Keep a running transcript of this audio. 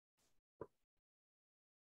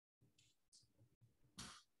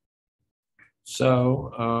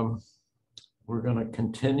So we're going to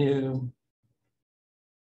continue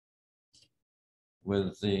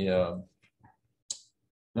with the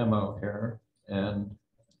memo here, and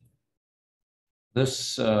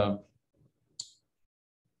this I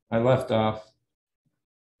left off,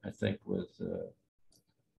 I think, with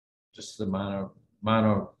just the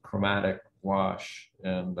monochromatic wash,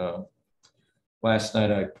 and last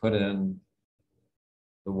night I put in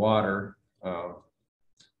the water,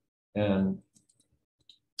 and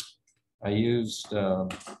I used a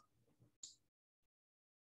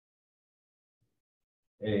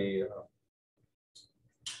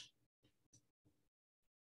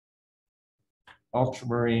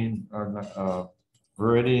ultramarine or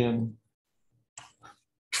Viridian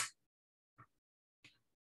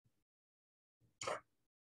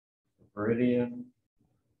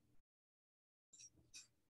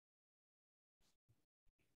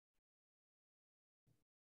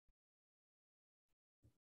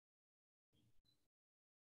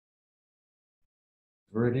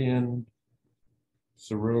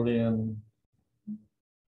cerulean,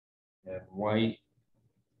 and white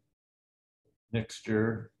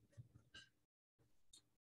mixture,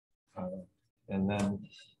 and then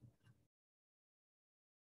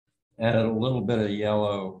added a little bit of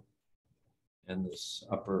yellow in this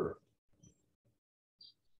upper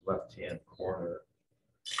left-hand corner.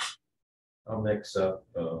 I'll mix up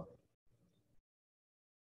a little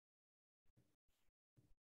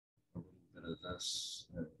bit of this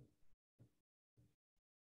and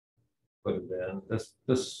put it in. This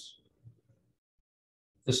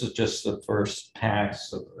is just the first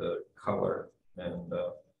pass of the color, and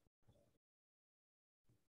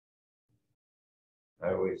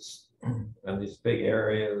I always, in these big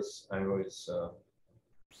areas, I always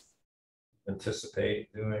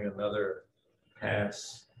anticipate doing another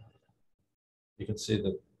pass. You can see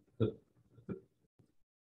the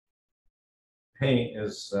paint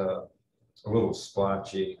is a little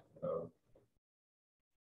splotchy.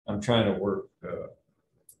 I'm trying to work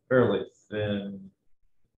fairly thin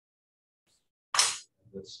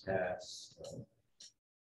this pass.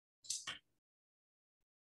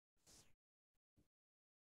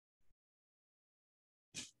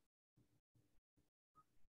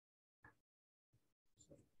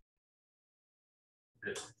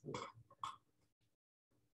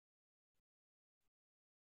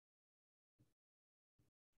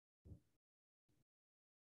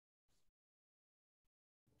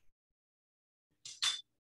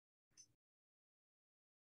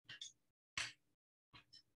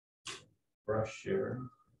 Brush here.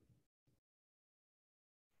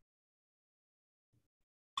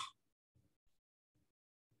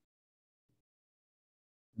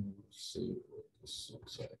 Let's see what this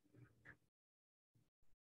looks like.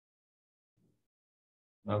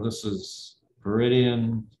 Now this is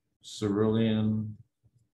Viridian, cerulean,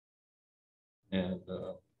 and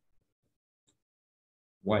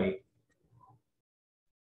white.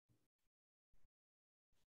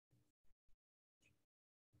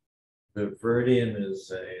 The Viridian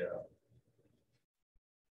is a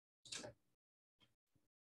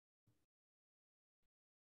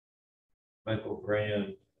Michael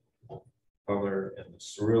Graham color, and the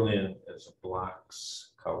cerulean is a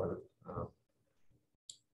blocks color.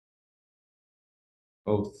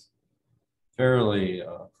 Both fairly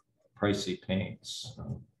pricey paints.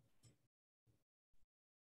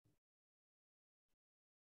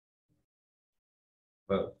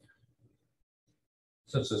 But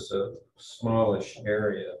since it's a smallish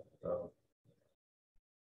area,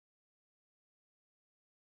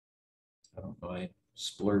 I don't mind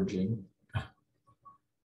splurging.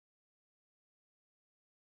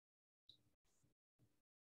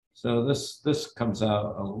 So this comes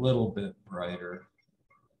out a little bit brighter.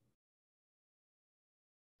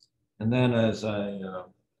 And then as I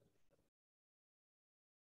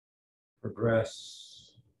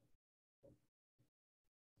progress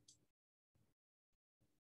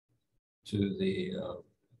to the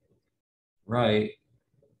right,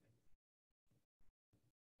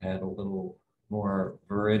 add a little more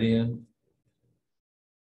Viridian.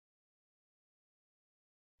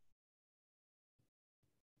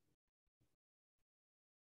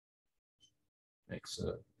 Makes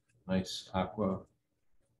a nice aqua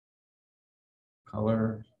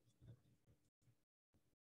color.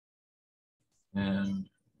 And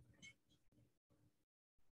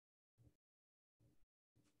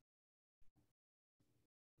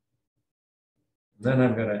then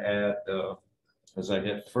I'm going to add, as I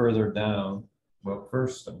get further down, well,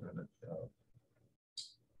 first I'm going to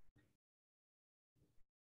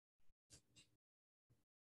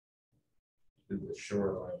do the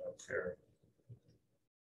shoreline up here.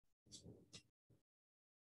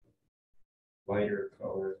 lighter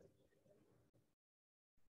color.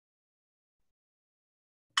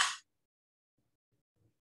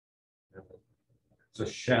 It's a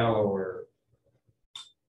shallower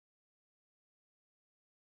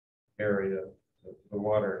area. The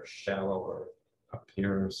water is shallower up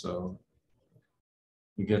here, so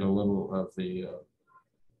you get a little of the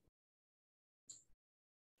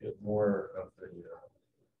get more of the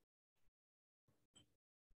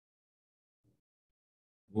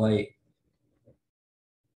light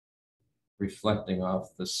reflecting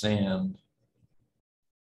off the sand.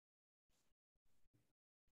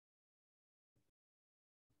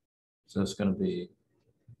 So it's going to be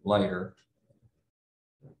lighter.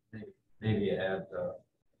 Maybe add,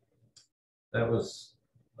 that was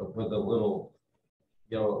with a little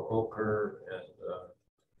yellow ochre, and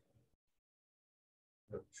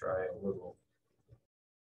try a little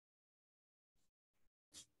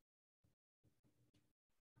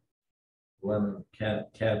lemon,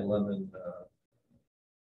 cad lemon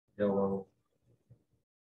yellow.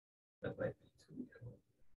 That might be too yellow.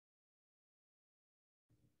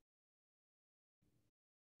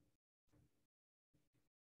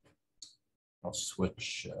 I'll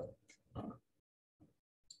switch.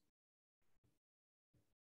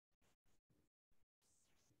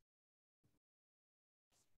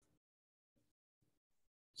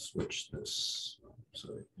 Switch this so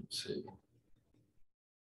you can see.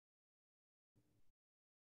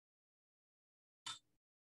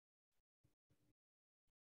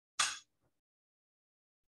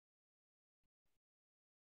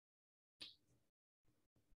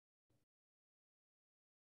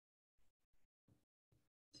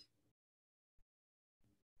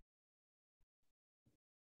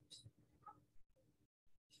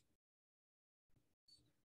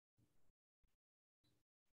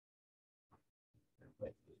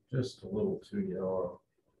 Just a little too yellow,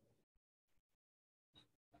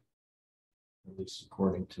 at least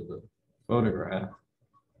according to the photograph.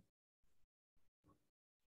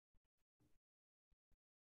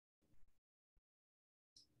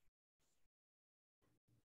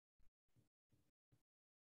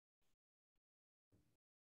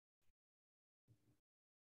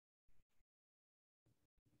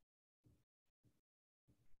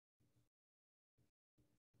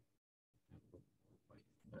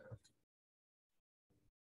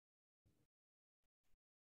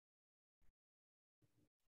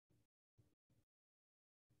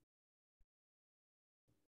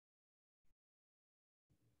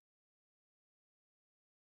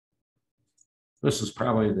 This is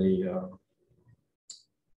probably the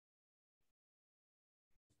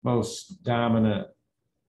most dominant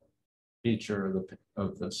feature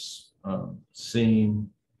of this scene.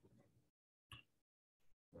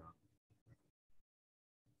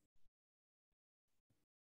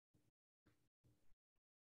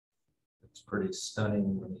 It's pretty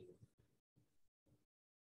stunning when you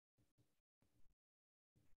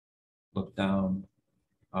look down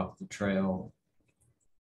off the trail.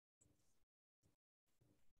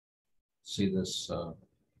 See this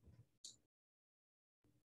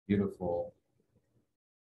beautiful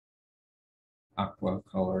aqua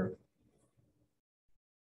color.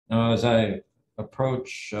 Now, as I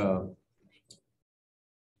approach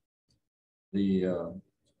the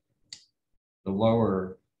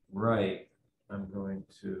lower right, I'm going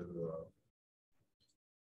to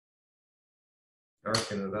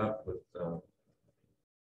darken it up with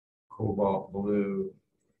cobalt blue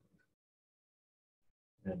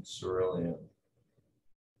and cerulean.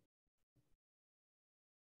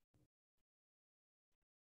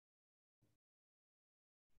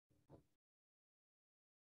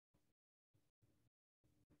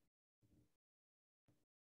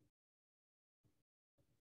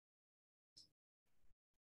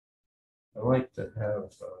 I like to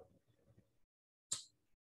have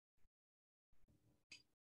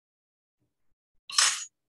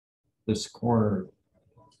this corner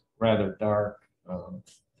rather dark,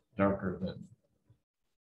 darker than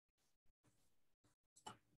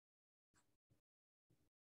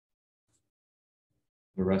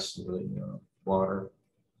the rest of the water.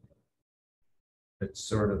 It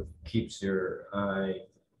sort of keeps your eye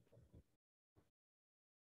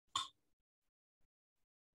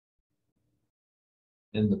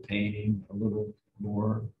in the painting a little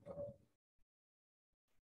more.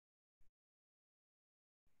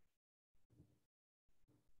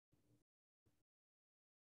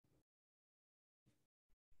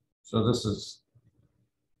 So this is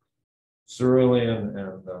cerulean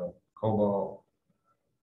and cobalt.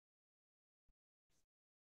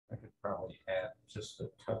 I could probably add just a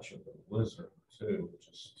touch of the lizard too,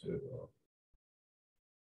 just to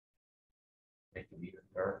make it even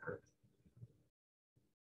darker.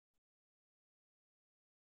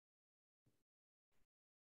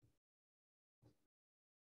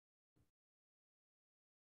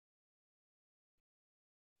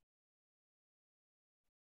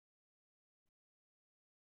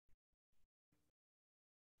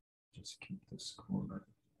 Just keep this corner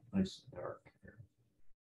nice and dark here.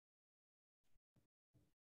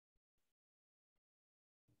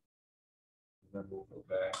 Then we'll go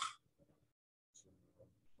back to a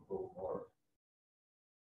little more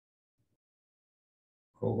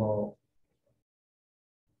cobalt.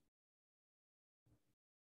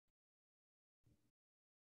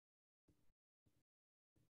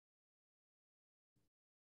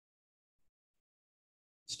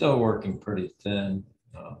 Still working pretty thin.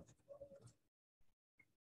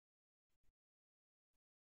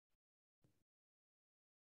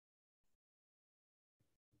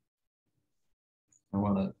 I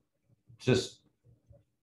want to just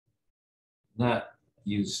not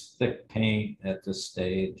use thick paint at this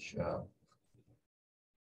stage,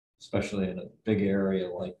 especially in a big area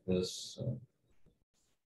like this.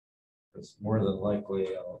 It's more than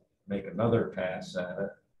likely I'll make another pass at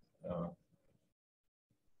it. Of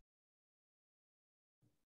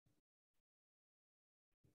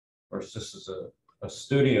course, this is a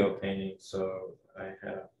studio painting, so I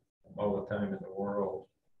have all the time in the world.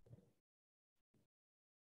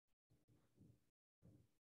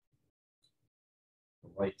 The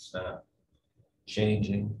light's not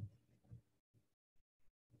changing.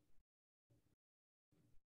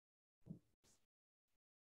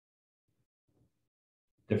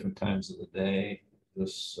 Different times of the day.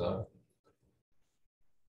 This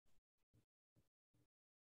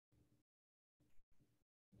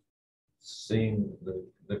seeing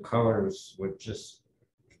the colors would just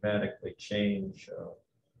dramatically change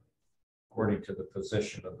according to the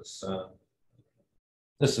position of the sun.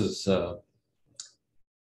 This is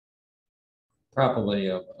probably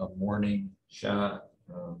a morning shot.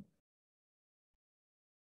 I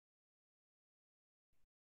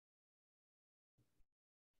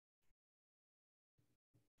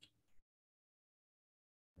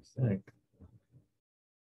think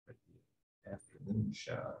afternoon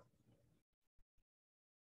shot,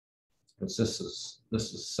 because this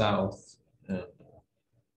is south, and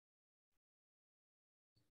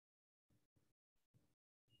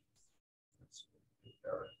it's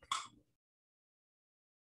dark.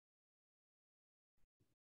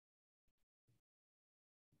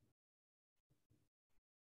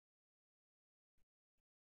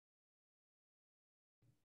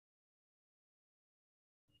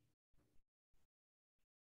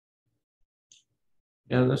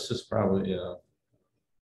 Yeah, this is probably a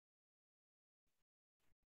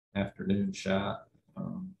afternoon shot.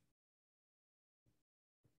 I'm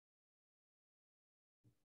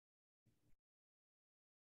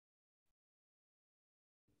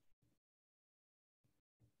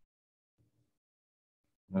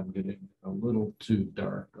getting a little too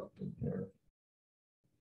dark up in here.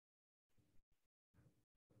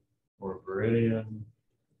 Or Viridian.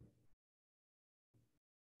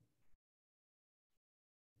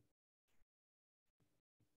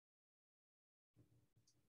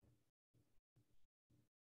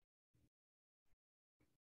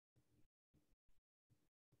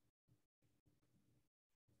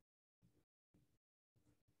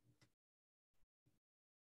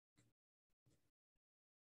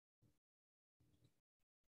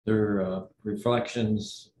 Their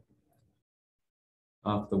reflections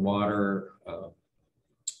off the water are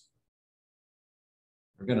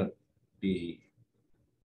going to be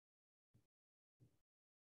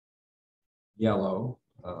yellow,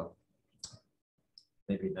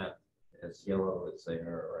 maybe not as yellow as they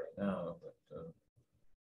are right now, but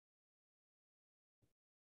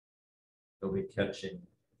they'll be catching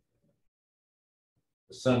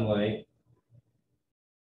the sunlight,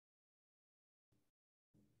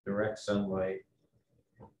 direct sunlight,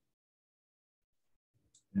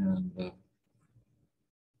 and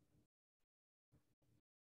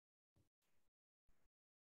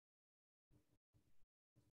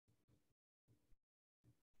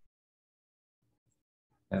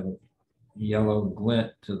have a yellow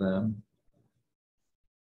glint to them.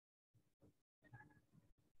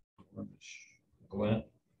 Glint.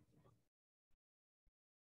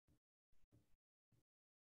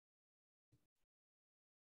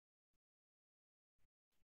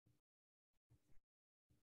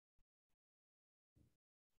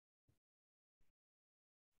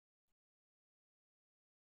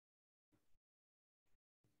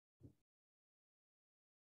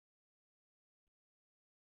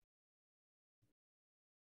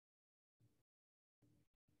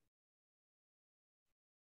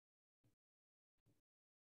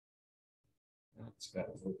 It's got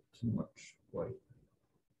a little too much white.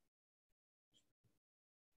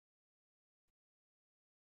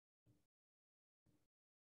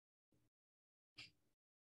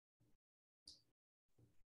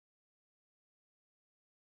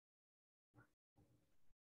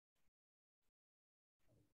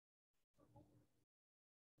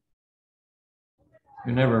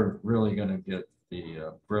 You're never really going to get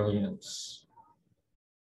the brilliance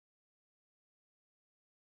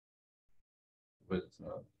with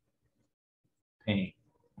paint.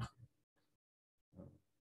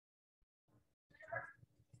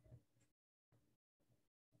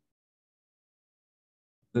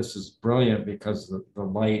 This is brilliant because the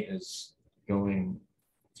light is going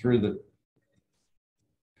through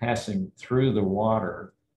passing through the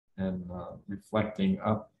water and reflecting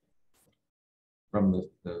up from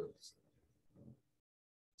the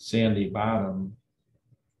sandy bottom.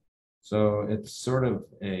 So it's sort of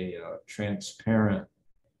a transparent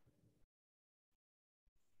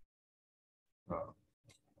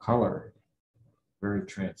color, very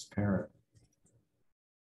transparent.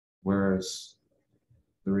 Whereas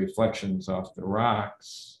the reflections off the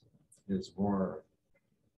rocks is more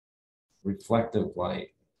reflective light.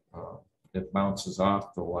 It bounces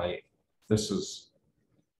off the light. This is,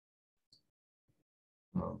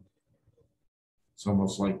 it's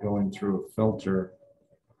almost like going through a filter,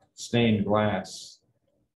 stained glass.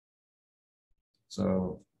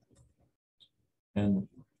 So, and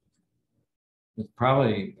it'd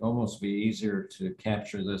probably almost be easier to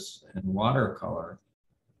capture this in watercolor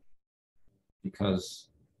because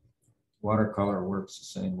watercolor works the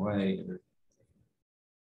same way.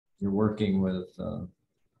 You're working with a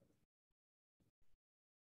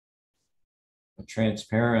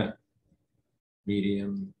transparent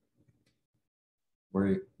medium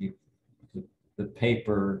where the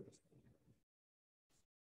paper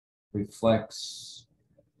reflects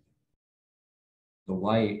the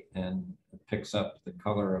light and it picks up the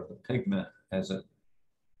color of the pigment as it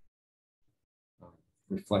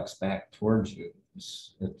reflects back towards you.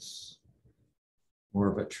 It's more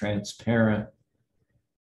of a transparent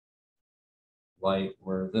light,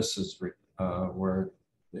 where this is where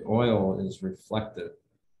the oil is reflected.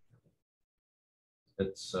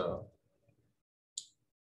 It's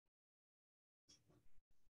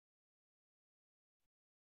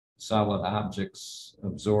solid objects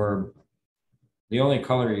absorb. The only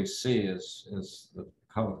color you see is the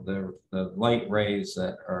color, the light rays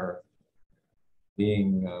that are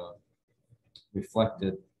being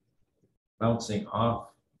reflected, bouncing off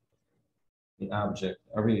the object.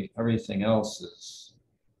 Everything else is,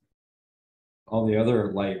 all the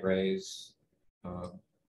other light rays,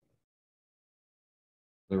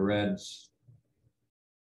 the reds,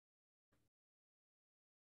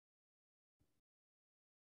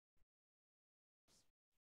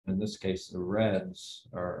 in this case, the reds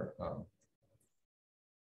are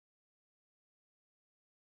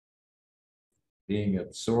being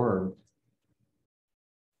absorbed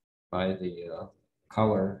by the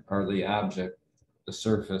color or the object, the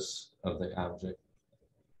surface of the object.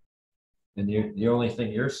 And the only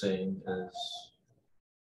thing you're seeing is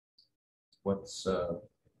what's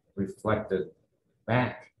reflected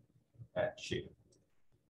back at you.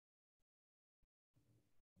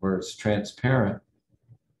 Whereas transparent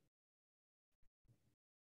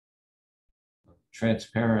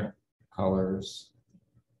colors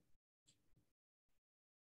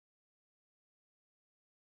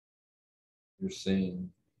you're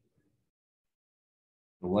seeing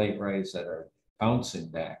the light rays that are bouncing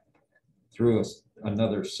back through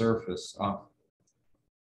another surface off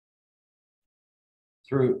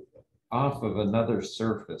of another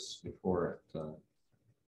surface before it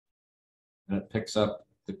and it picks up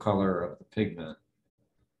the color of the pigment.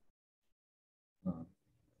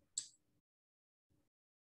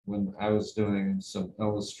 When I was doing some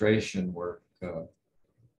illustration work,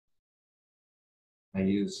 I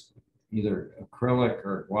used either acrylic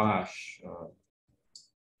or gouache.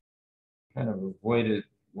 Kind of avoided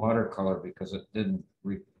watercolor because it didn't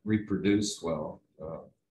reproduce well.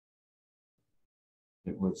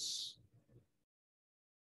 It was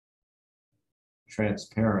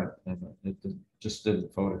transparent and it just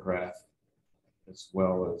didn't photograph as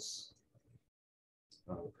well as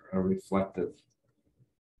a reflective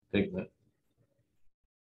pigment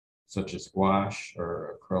such as gouache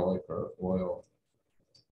or acrylic or oil.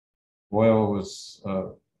 Oil was a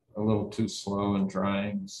little too slow in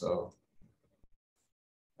drying, so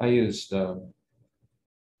I used a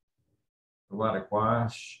lot of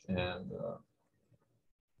gouache and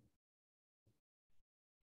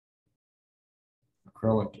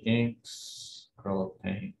acrylic inks, acrylic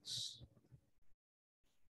paints.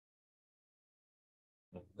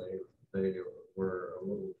 they were a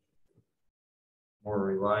little more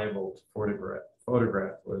reliable to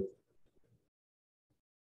photograph with.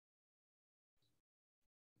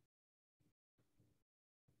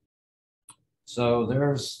 So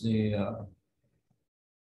there's the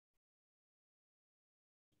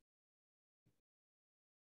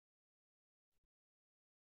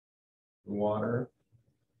water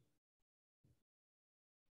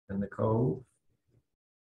in the cove,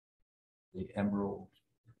 the emerald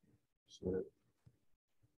sort of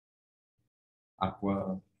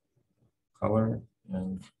aqua color,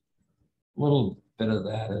 and a little bit of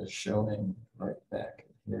that is showing right back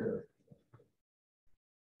here.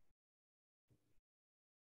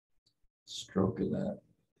 Stroke of that.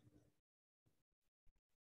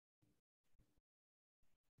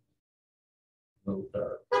 A little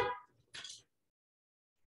dark.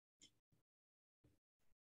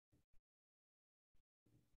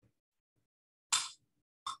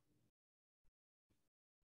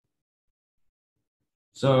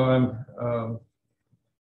 So I'm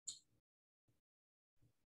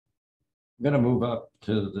going to move up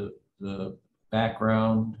to the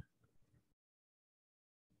background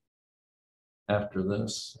after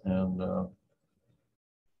this, and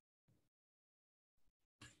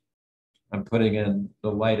I'm putting in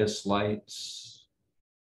the lightest lights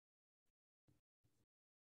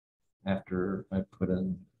after I put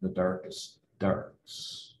in the darkest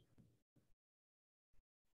darks.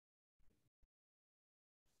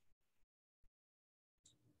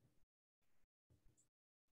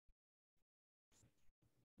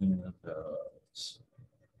 And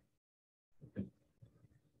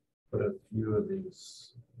put a few of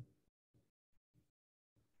these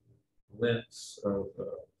lints of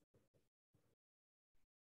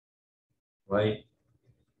light.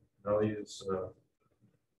 I'll use a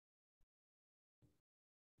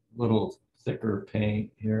little thicker paint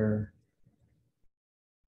here.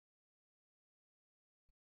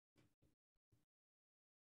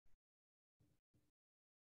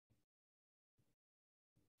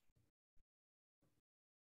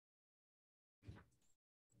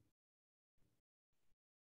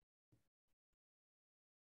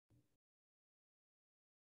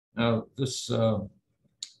 Now this,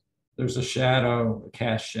 there's a shadow, a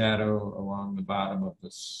cast shadow along the bottom of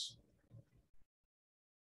this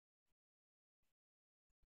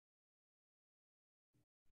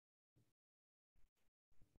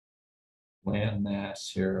land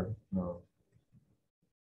mass here,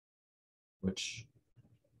 which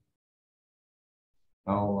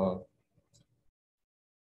I'll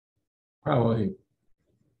probably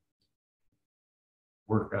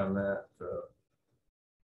work on that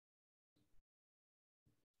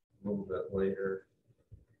a little bit later.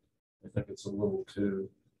 I think it's a little too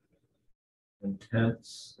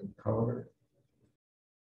intense in color.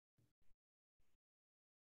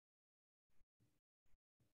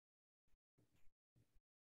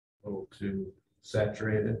 A little too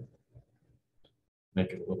saturated.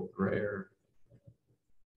 Make it a little grayer.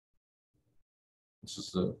 This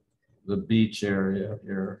is the beach area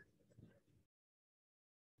here.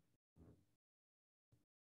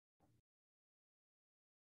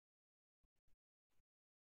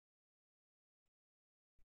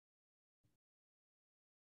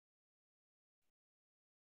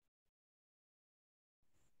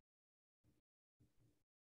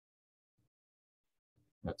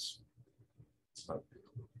 That's might be a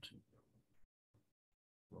little too.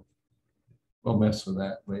 We'll mess with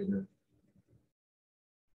that later.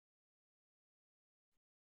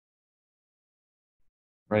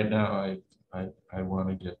 Right now, I want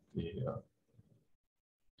to get the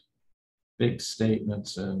big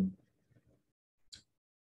statements in.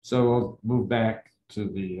 So we'll move back to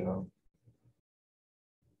the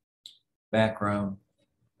background.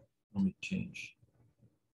 Let me change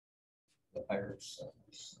the iris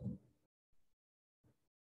settings.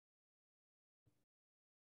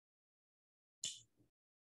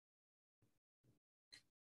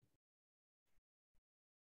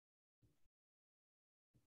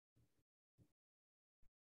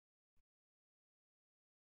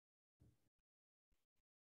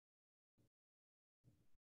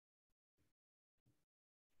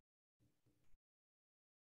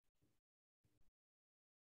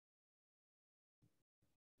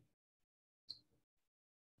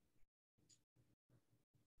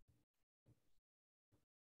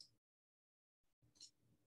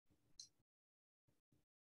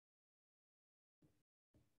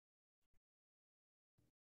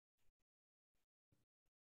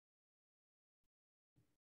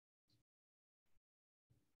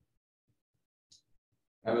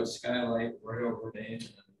 I have a skylight right over Dane,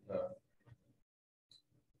 and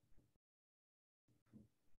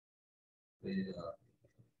the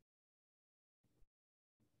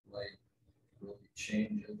light really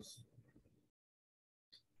changes.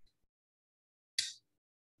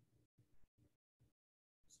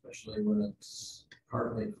 Especially when it's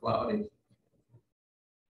partly cloudy.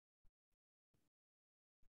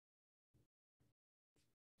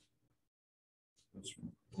 It's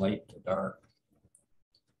from light to dark.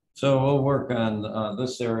 So we'll work on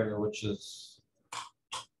this area, which is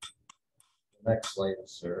the next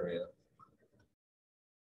latest area.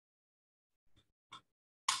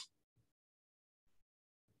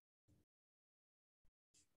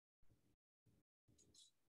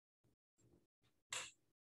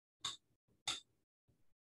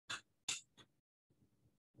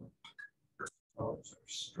 Colors are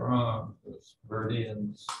strong, those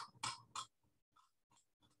verdians.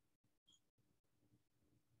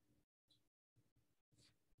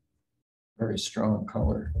 Very strong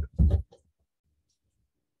color.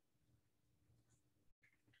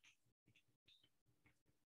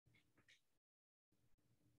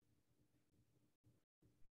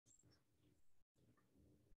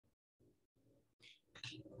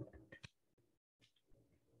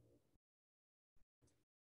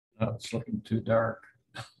 Oh, it's looking too dark.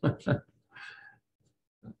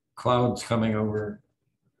 Clouds coming over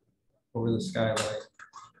the skylight.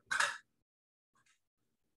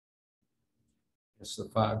 Guess the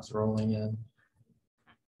fog's rolling in.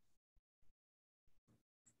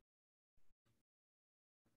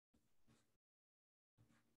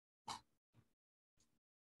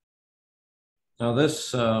 Now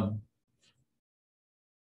this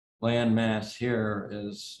land mass here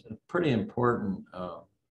is a pretty important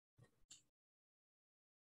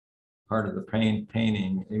part of the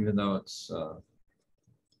painting, even though it's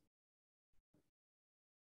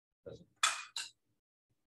doesn't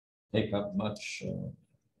take up much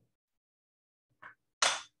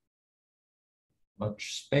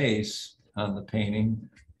space on the painting,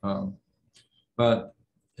 but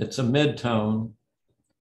it's a mid-tone,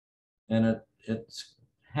 and it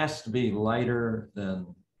has to be lighter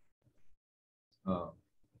than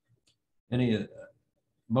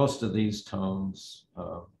most of these tones,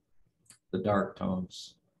 the dark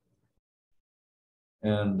tones.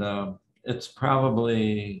 And it's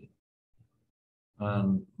probably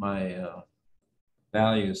on my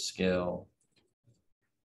value scale,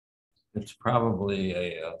 it's probably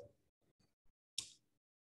a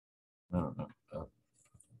I don't know,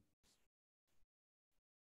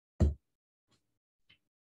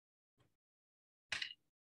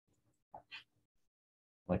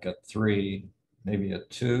 like a 3, maybe a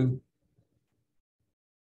 2.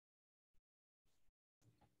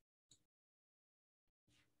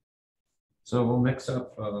 So we'll mix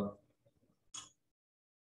up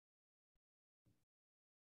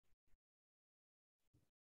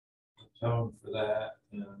tone for that,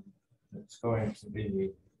 and it's going to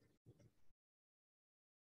be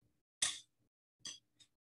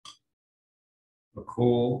a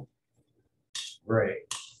cool gray.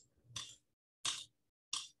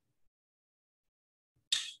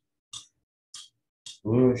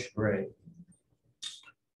 Bluish gray.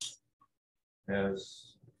 As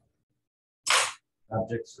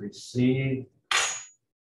objects recede,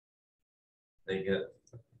 the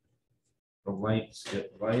lights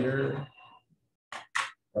get lighter,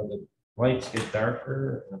 or the lights get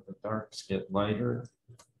darker, and the darks get lighter,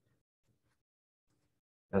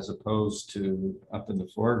 as opposed to up in the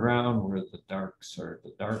foreground where the darks are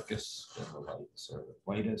the darkest and the lights are the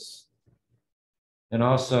lightest. And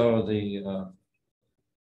also the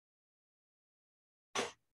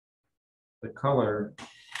color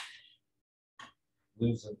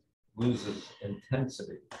loses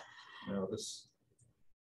intensity. You know, this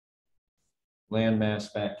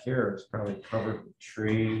landmass back here is probably covered with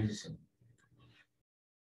trees and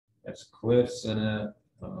has cliffs in it.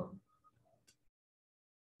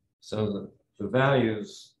 So the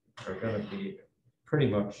values are going to be pretty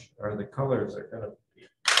much, or the colors are going to be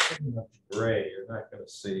pretty much gray. You're not going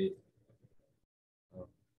to see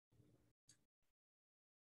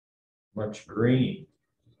much green,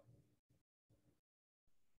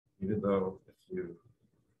 even though if you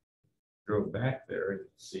drove back there, you'd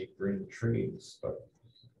see green trees, but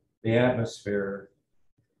the atmosphere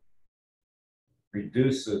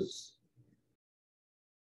reduces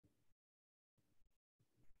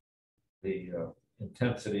the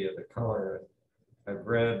intensity of the color. I've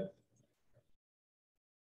read,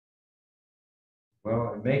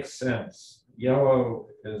 well, it makes sense. Yellow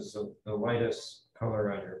is the lightest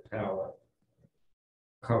color on your palette.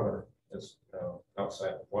 Color is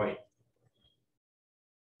outside of white.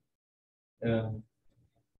 And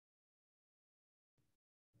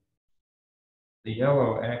the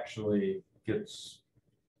yellow actually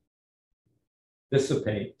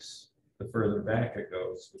dissipates the further back it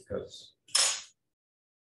goes because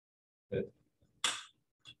it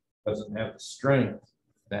doesn't have the strength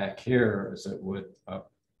back here as it would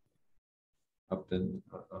up in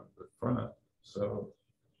the front. So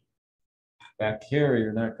back here,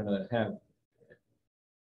 you're going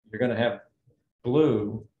to have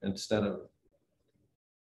blue instead of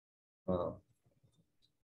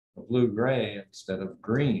blue-gray instead of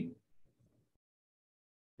green,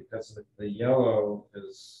 because the yellow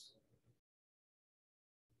is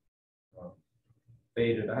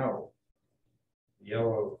faded out. The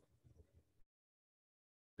yellow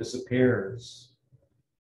disappears.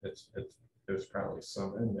 There's probably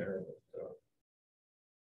some in there, but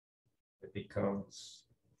it becomes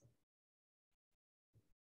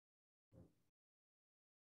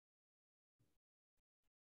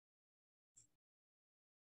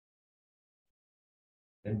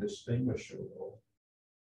indistinguishable.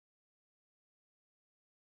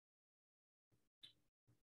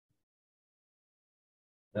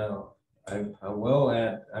 Now, I will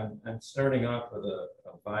add, I'm starting off with a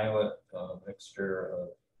violet mixture of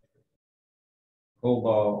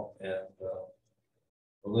cobalt and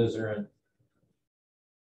alizarin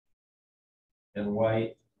and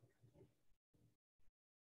white,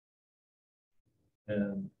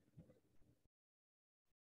 and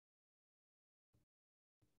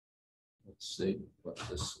let's see what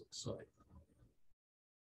this looks like.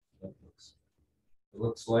 It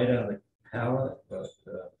looks light on the palette, but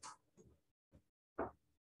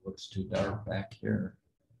looks too dark back here.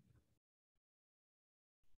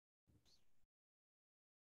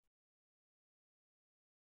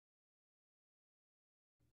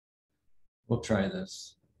 We'll try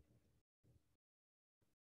this.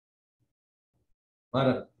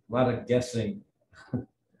 A lot of guessing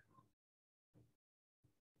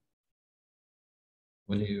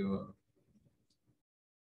when you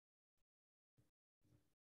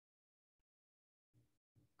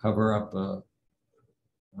cover up a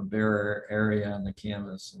bare area on the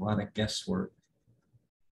canvas. A lot of guesswork,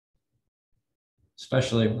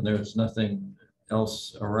 especially when there's nothing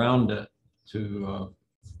else around it to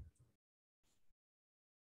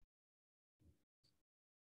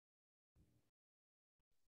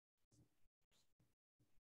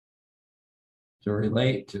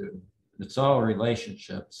relate to. It's all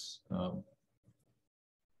relationships.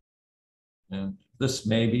 And this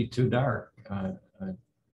may be too dark. I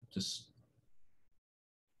just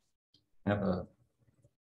have a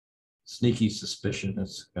sneaky suspicion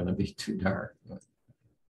it's going to be too dark. But,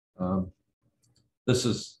 this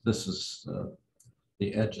is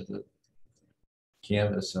the edge of the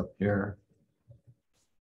canvas up here.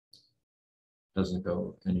 Doesn't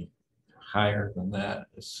go any higher than that.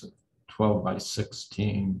 It's 12 by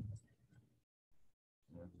 16.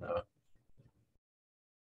 And,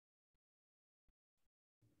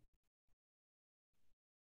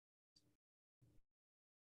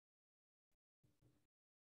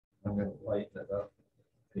 I'm going to lighten it up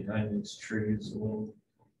behind these trees a little.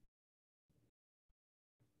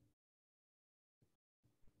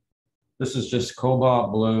 This is just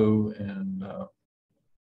cobalt blue and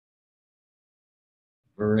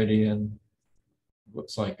viridian.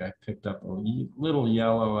 Looks like I picked up a little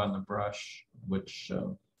yellow on the brush, which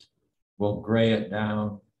will gray it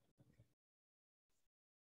down,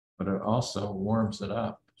 but it also warms it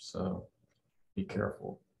up, so be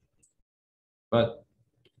careful. But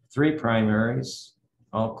 3 primaries,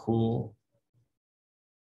 all cool.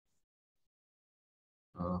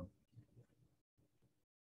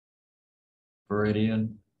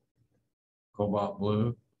 Viridian, cobalt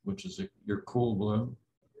blue, which is your cool blue,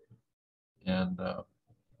 and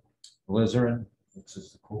alizarin, which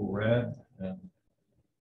is the cool red, and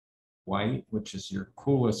white, which is your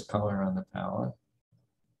coolest color on the palette.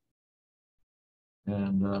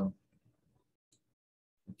 And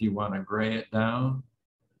if you want to gray it down,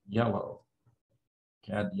 yellow,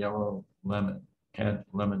 cad yellow, lemon, cad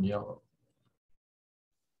lemon yellow.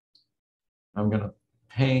 I'm going to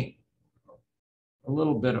paint a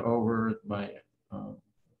little bit over my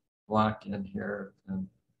block in here, and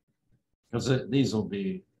because these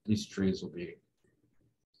trees will be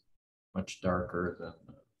much darker than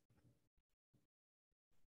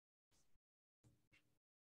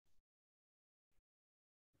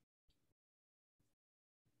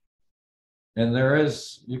and there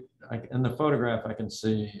is, in the photograph, I can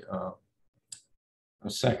see a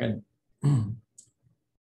second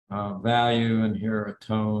value in here, a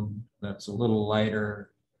tone that's a little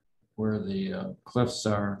lighter where the cliffs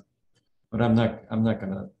are, but I'm not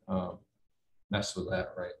going to mess with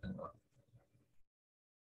that right now.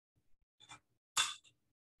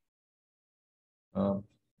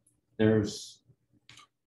 There's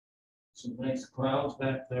some nice clouds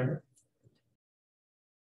back there.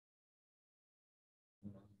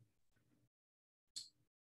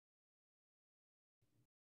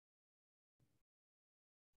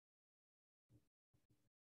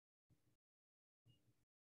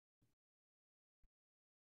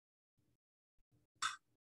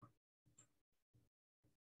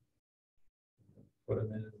 Put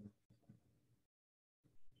them in.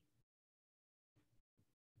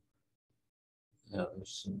 Yeah,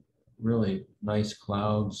 there's some really nice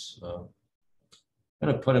clouds. I'm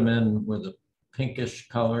going to put them in with a pinkish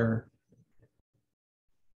color,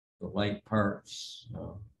 the light parts.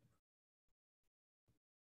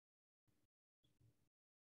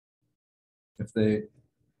 If they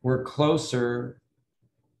were closer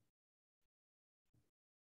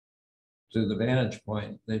to the vantage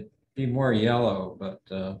point, they'd be more yellow, but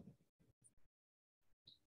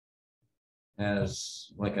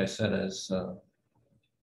as, like I said, as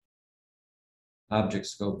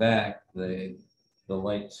objects go back, the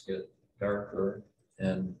lights get darker,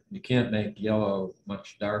 and you can't make yellow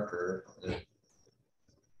much darker.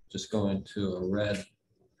 Just go into a red.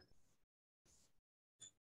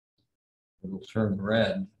 It'll turn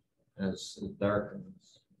red as it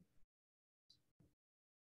darkens.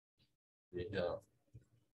 If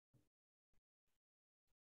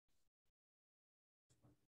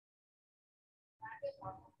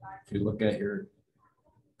you look at your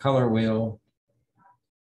color wheel,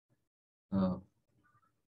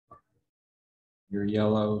 your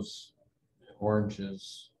yellows,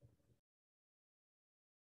 oranges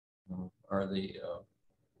are the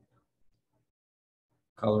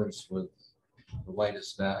colors with the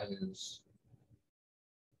lightest values.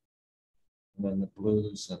 And then the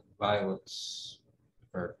blues and violets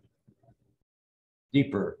are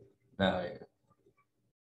deeper value.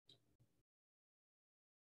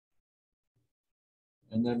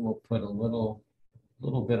 And then we'll put a little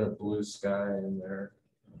bit of blue sky in there.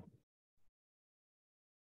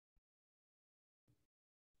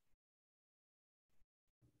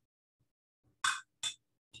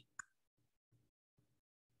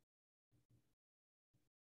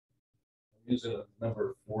 I'm using a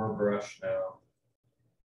number 4 brush now.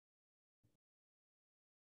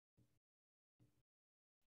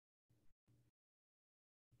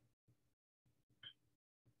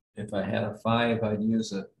 If I had a 5, I'd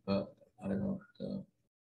use it, but I don't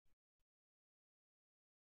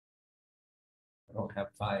have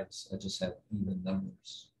 5s. I just have even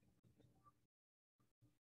numbers.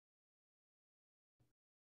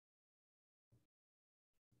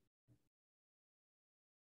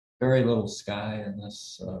 Very little sky in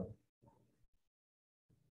this. I'm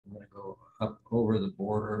going to go up over the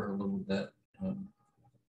border a little bit.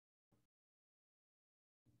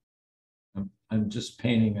 I'm just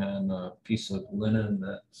painting on a piece of linen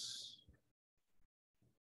that's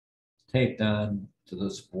taped on to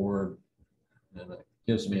this board, and it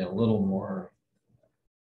gives me a little more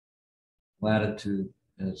latitude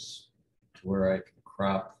as to where I can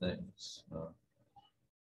crop things. If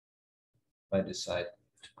I decide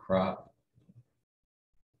to crop,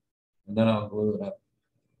 and then I'll glue it up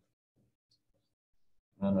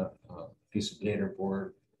on a piece of gator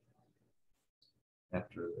board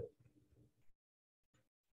after the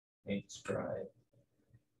paint's dry.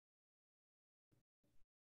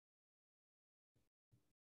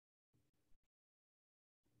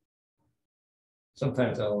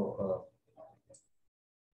 Sometimes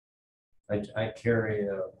I carry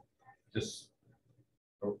just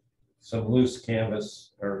some loose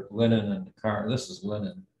canvas or linen in the car. This is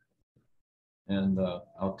linen, and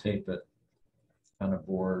I'll tape it on a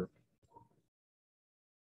board.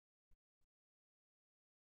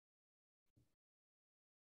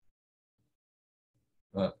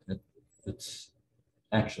 But it's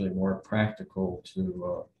actually more practical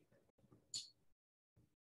to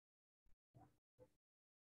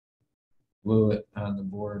glue it on the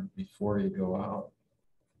board before you go out.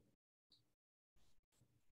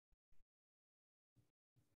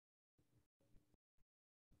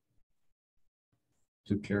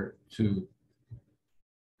 Too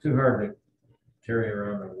hard to carry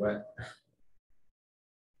around a wet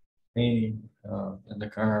painting in the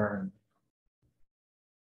car.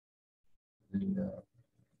 And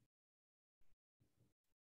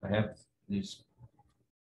I have these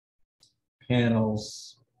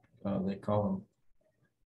panels, they call them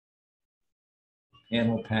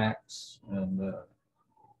panel packs, and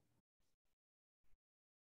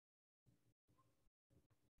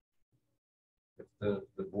if the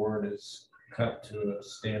board is cut to a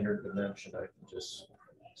standard dimension, I can just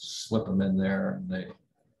slip them in there, and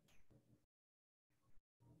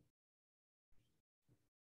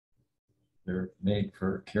They're made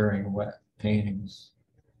for carrying wet paintings.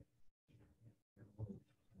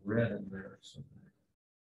 Red in there somewhere.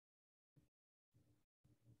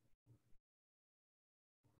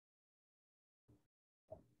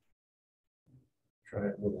 Try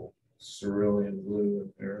a little cerulean blue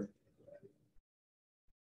in there.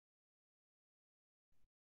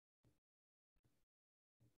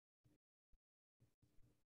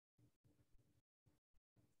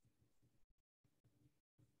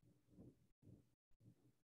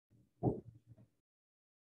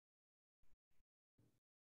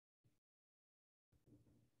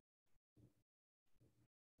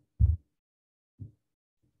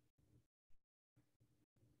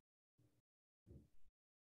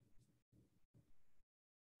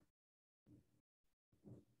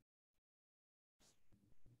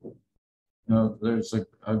 No, there's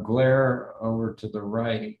a glare over to the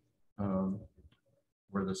right,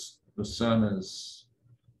 where the sun is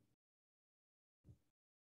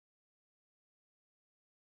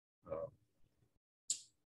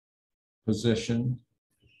positioned.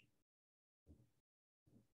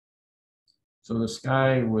 So the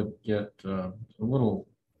sky would get a little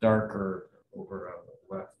darker over on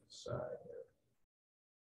the left side.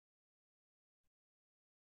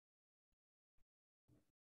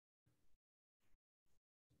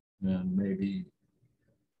 And maybe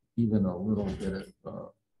even a little bit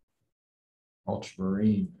of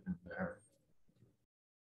ultramarine in there.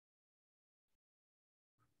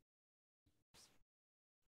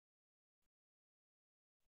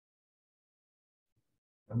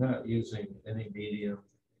 I'm not using any medium.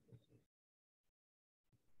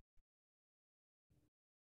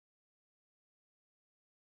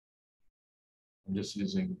 I'm just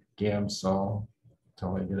using Gamsol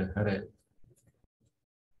until I get a headache.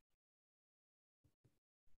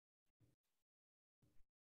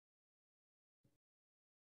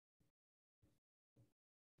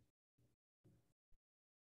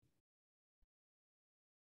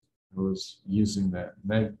 I was using that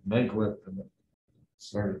Meglip and it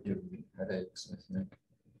started giving me headaches, I think.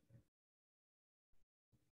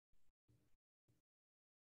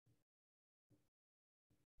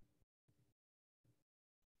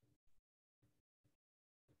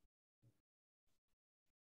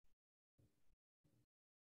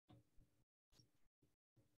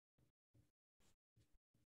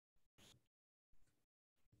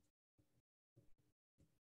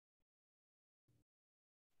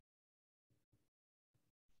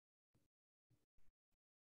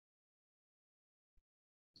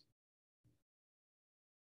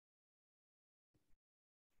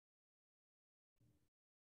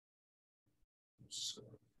 So,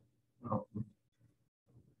 well,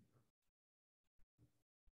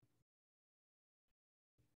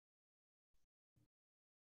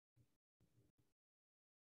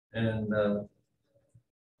 and I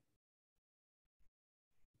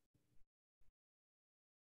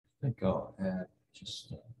think I'll add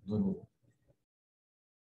just a little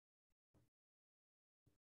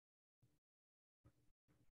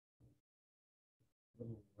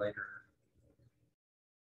lighter.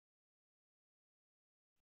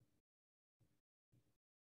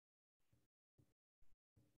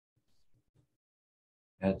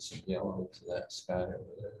 Add some yellow to that sky over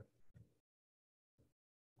there.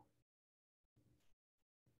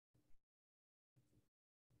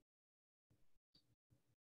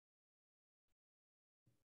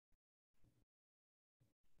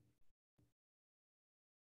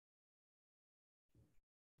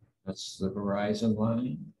 That's the horizon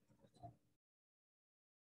line.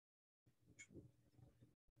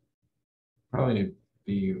 Probably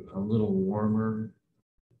be a little warmer.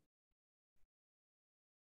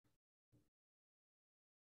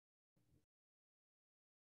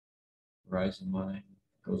 Horizon line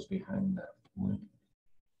goes behind that point.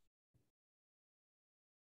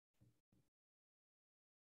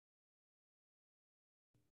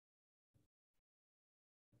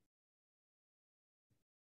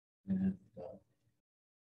 And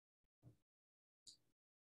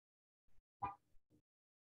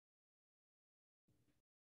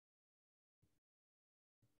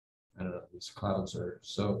I don't know, these clouds are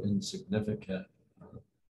so insignificant.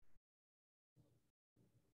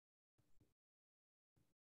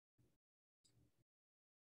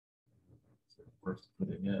 Worth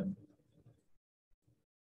putting in.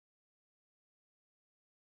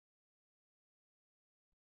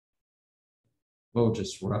 We'll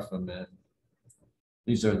just rough them in.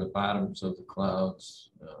 These are the bottoms of the clouds.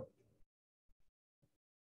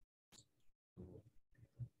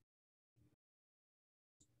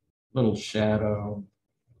 Little shadow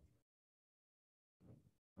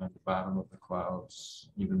on the bottom of the clouds,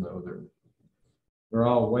 even though they're they're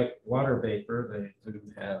all white water vapor. They do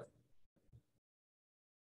have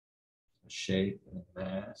a shape and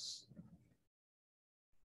mass.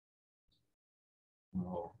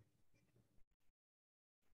 We'll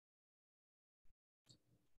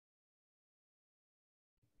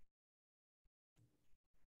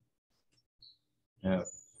have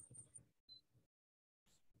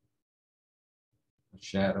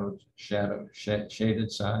a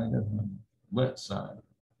shaded side and a lit side.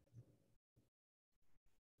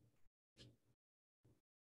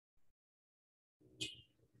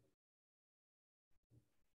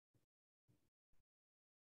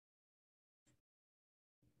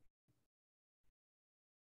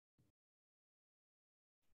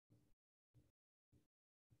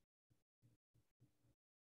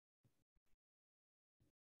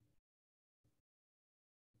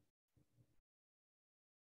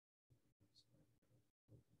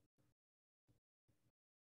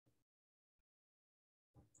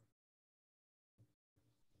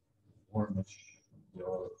 Warmish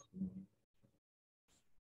yellow.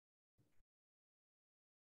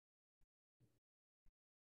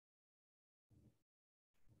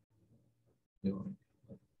 Yellow.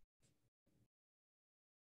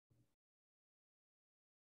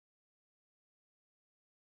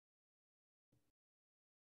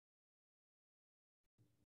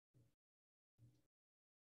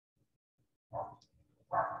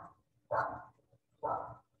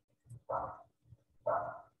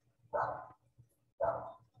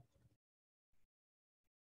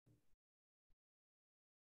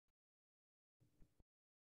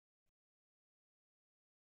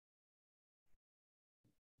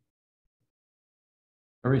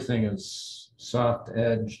 Everything is soft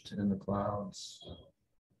edged in the clouds.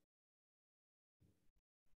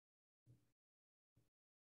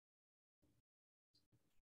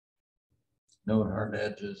 No hard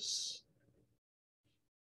edges.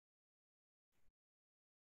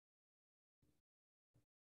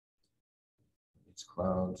 These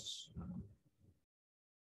clouds,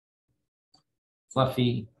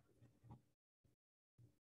 fluffy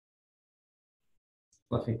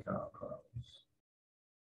clouds.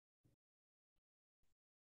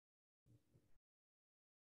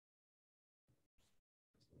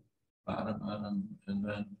 Bottom on them, and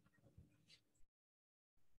then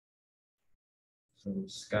some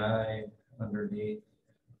sky underneath.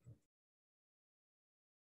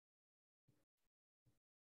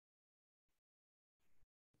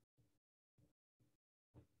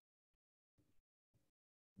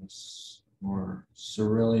 It's more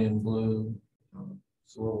cerulean blue.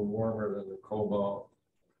 It's a little warmer than the cobalt.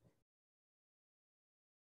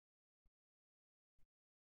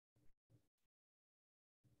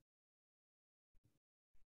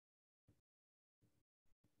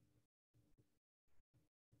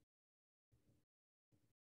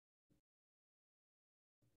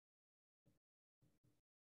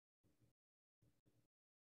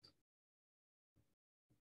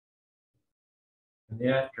 In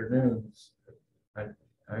the afternoons, I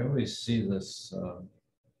always see this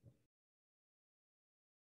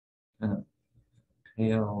kind of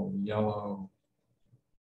pale yellow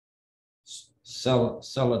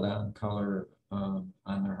celadon color on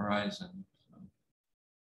the horizon. So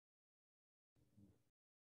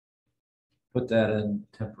put that in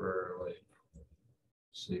temporarily.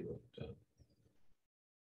 See what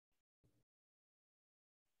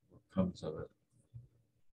comes of it.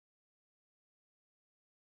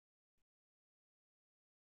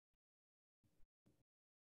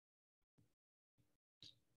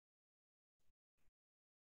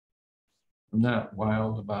 I'm not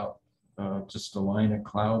wild about just a line of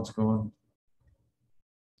clouds going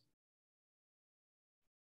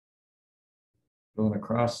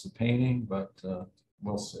across the painting, but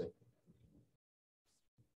we'll see.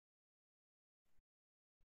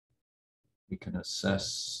 We can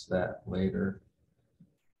assess that later.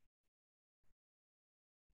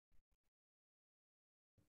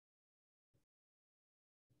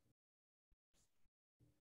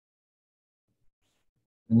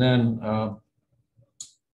 And then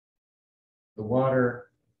the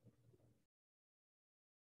water,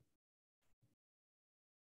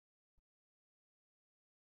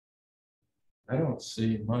 I don't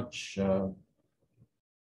see much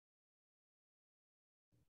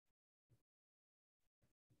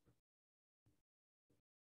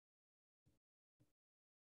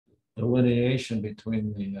delineation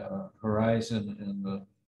between the horizon and the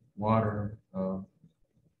water.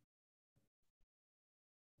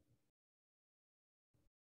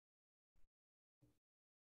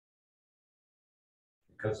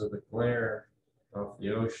 Because of the glare of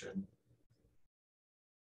the ocean.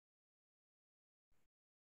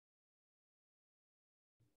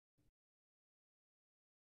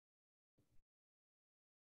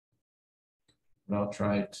 And I'll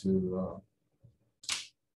try to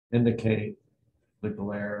indicate the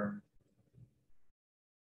glare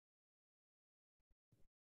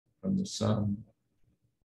from the sun.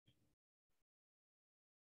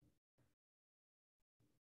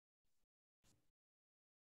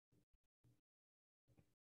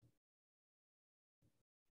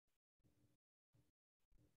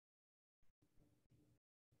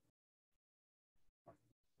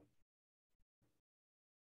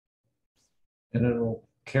 And it'll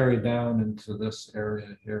carry down into this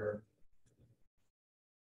area here.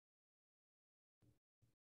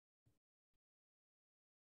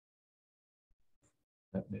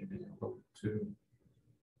 That may be a little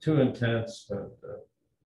too intense, but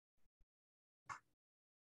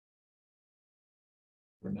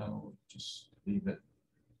for now, just leave it.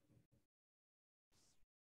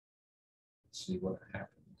 See what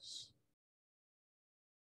happens.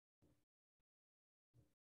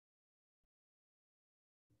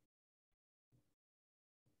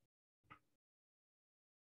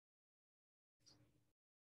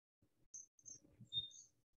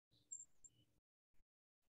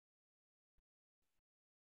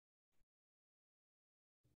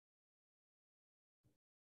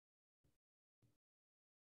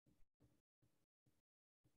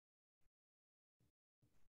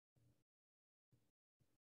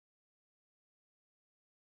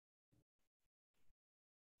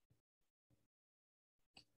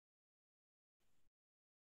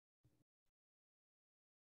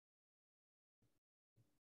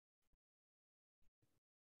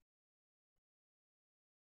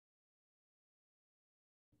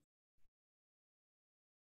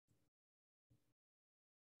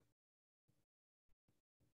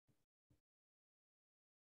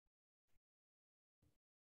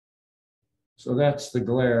 So that's the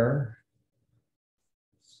glare.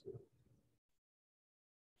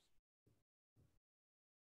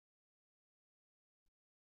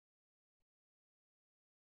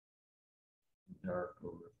 Dark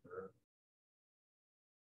over there.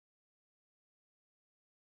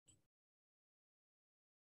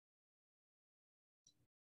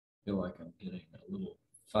 Feel like I'm getting a little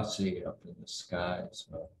fussy up in the sky.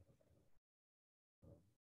 So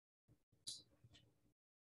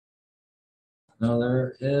now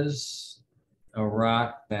there is a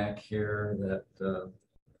rock back here that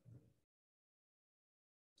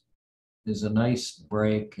is a nice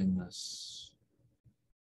break in this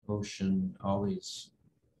ocean, all these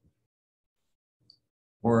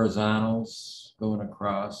horizontals going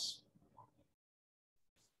across.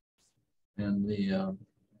 And the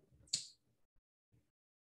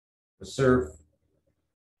surf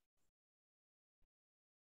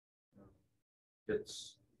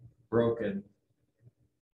gets broken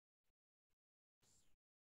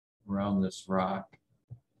around this rock.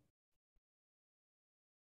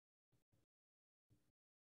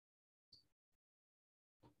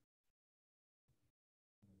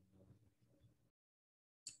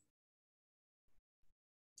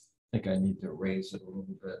 I think I need to raise it a little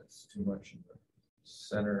bit. It's too much in the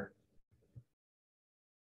center.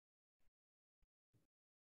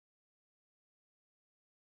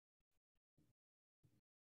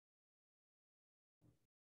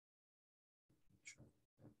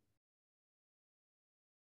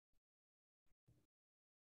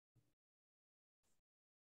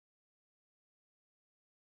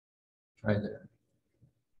 Try there.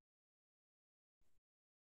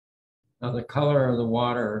 Now the color of the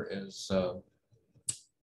water is, of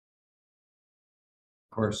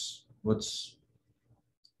course, what's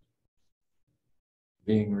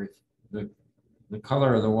being the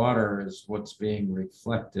color of the water is what's being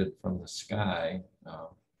reflected from the sky,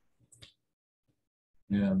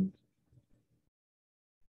 and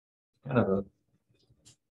kind of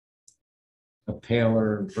a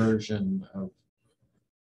paler version of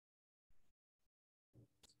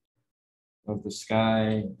the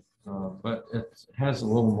sky, but it has a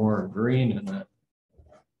little more green in it.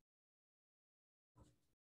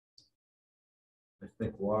 I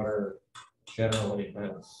think water generally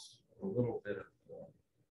has a little bit of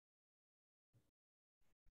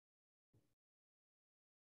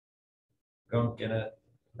gunk in it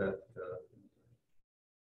that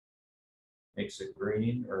makes it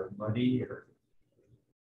green or muddy or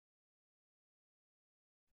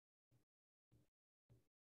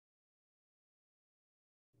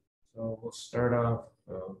so we'll start off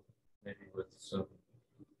maybe with some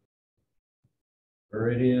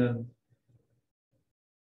iridium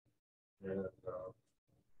and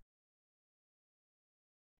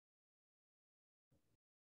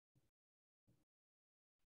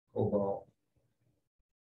cobalt.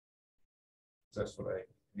 That's what I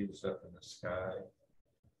views up in the sky.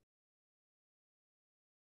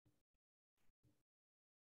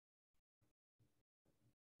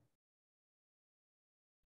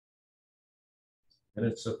 And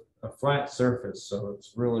it's a flat surface, so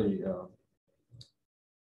it's really,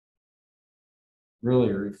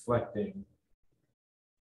 really reflecting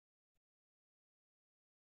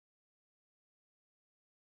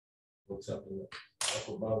what's up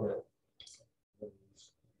above it. Let's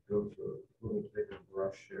go to a little bigger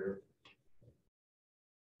brush here.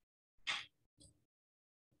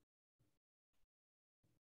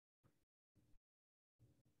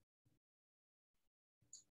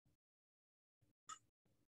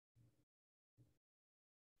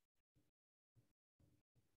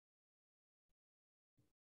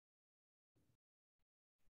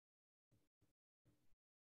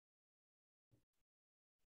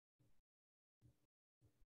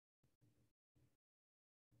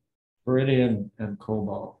 Viridian and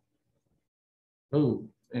cobalt. Oh,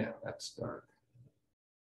 yeah, that's dark.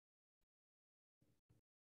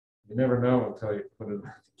 You never know until you put it on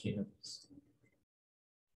the canvas.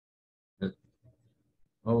 It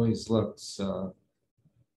always looks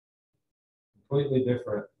completely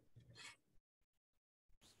different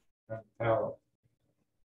on palette.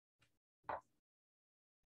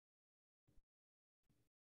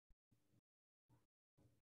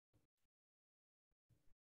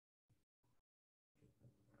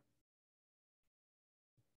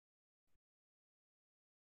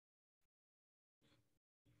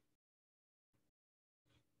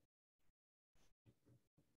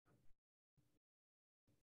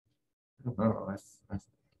 I don't know. I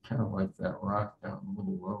kind of like that rock down a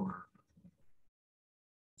little lower.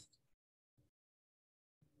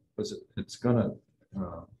 Because it's going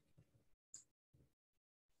to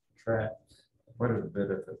attract quite a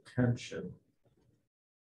bit of attention.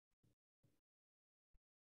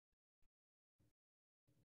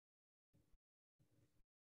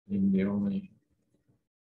 And the only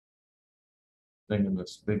thing in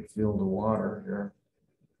this big field of water here.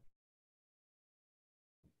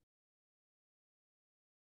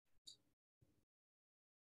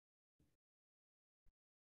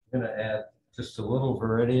 I'm going to add just a little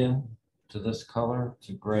viridian to this color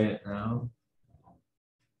to gray it down.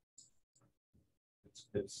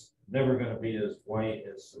 It's never going to be as white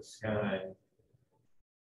as the sky,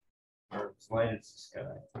 or as light as the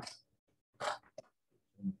sky.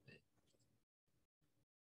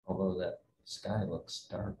 Although that sky looks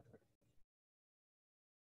dark.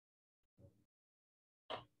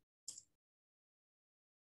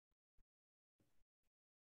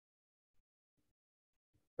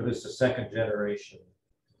 But it's the second generation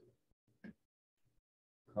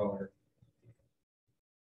color.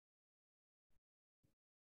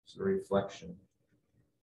 It's a reflection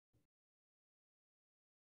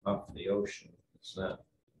of the ocean. It's not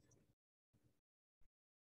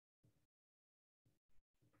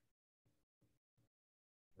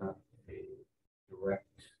a direct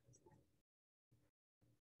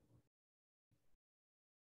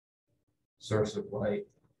source of light.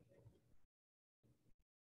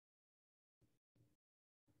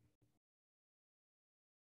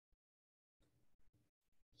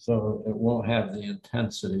 So it won't have the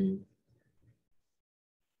intensity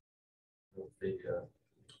of the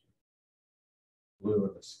blue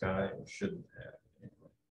in the sky. It shouldn't have.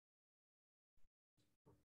 Anyway.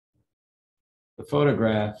 The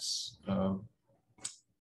photographs,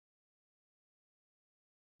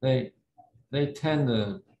 they tend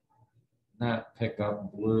to not pick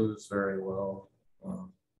up blues very well. I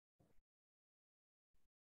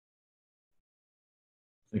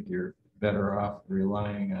think you're better off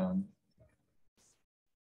relying on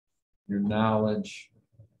your knowledge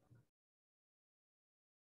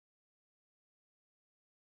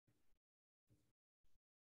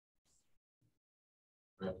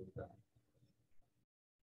rather than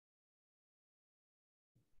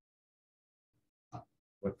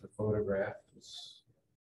what the photograph is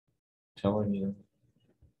telling you.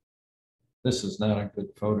 This is not a good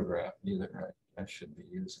photograph either. I should be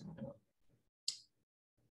using it.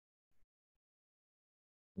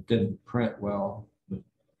 It didn't print well.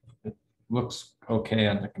 It looks okay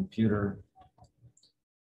on the computer.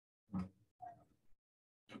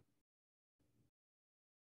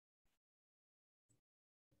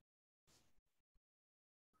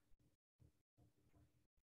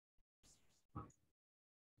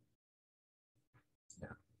 Yeah.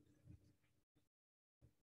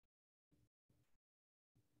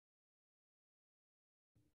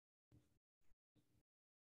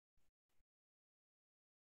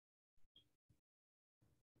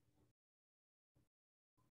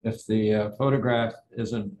 if the photograph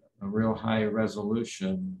isn't a real high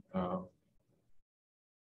resolution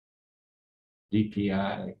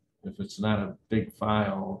DPI, if it's not a big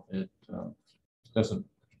file, it doesn't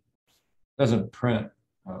print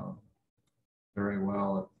very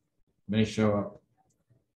well. It may show up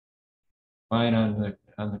fine on the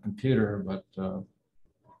computer, but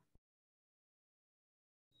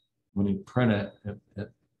when you print it,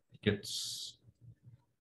 it gets,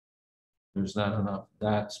 there's not enough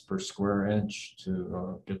dots per square inch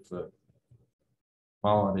to get the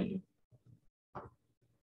quality.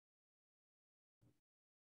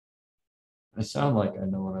 I sound like I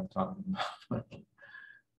know what I'm talking about.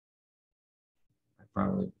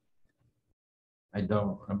 I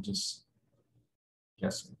don't, I'm just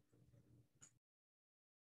guessing.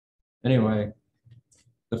 Anyway,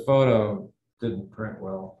 the photo didn't print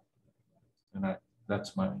well, and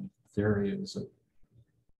that's my theory, is it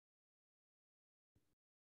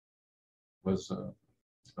was a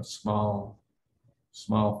small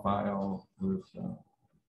file with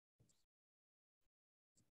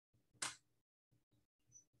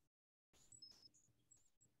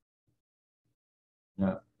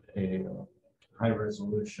not a high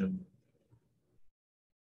resolution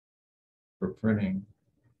for printing.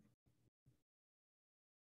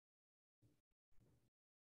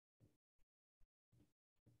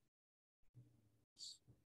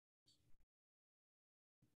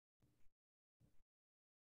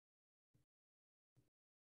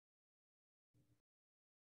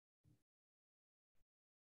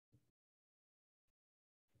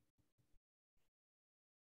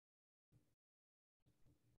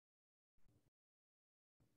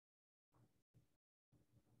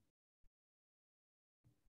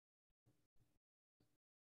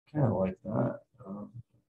 Kind of like that.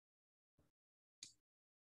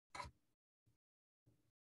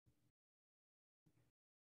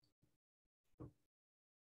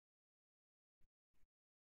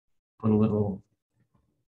 Put a little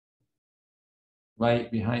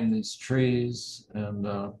light behind these trees, and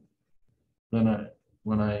then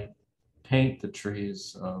when I paint the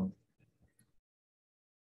trees, I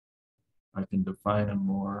can define them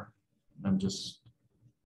more. I'm just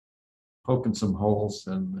poking some holes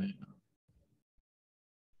in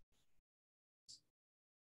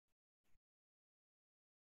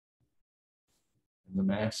the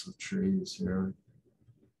massive trees here.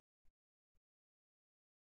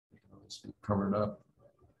 Just be covered up.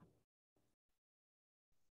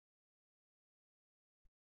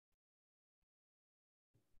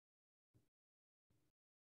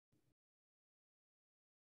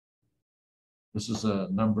 This is a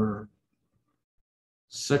number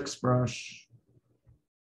 6 brush.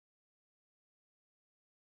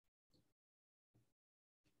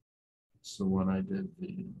 So when I did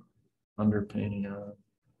the underpainting on,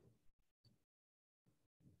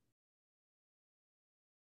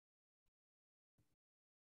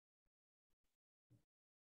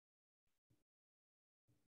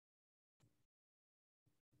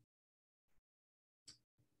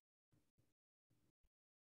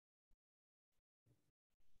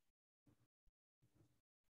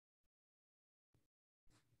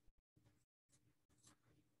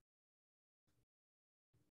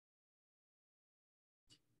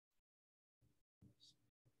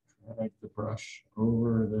 drag the brush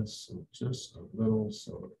over this just a little,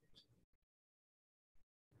 so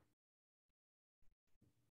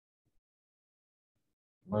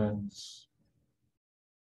blends.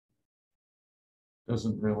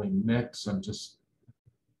 Doesn't really mix. I'm just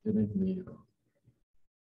getting the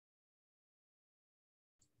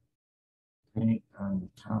paint on the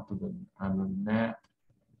top of the mat.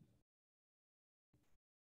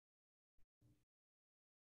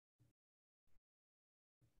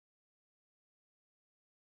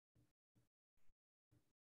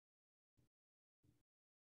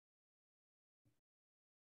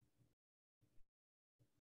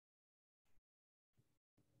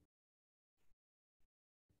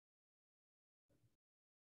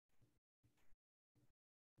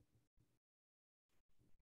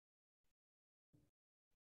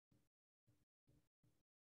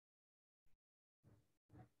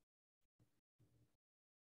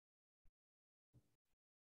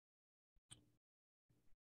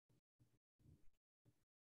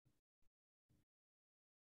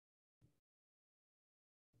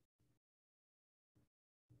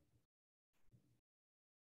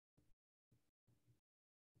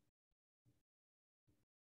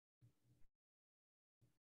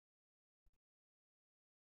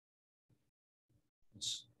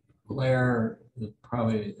 Glare would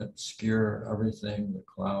probably obscure everything, the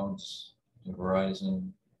clouds, the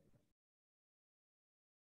horizon.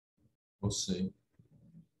 We'll see.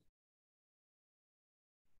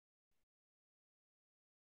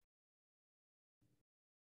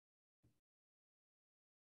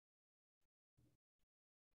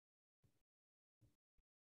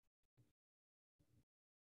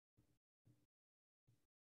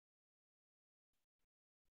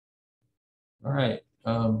 All right.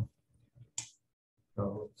 So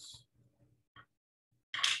let's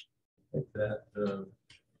take that.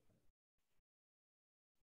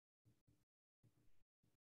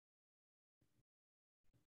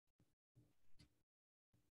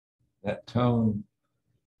 That tone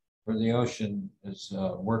for the ocean is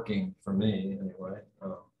working for me anyway.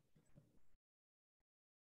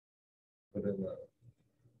 Put in a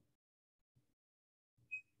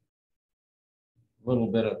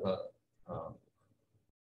little bit of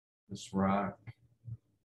this rock.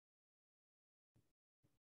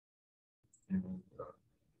 And,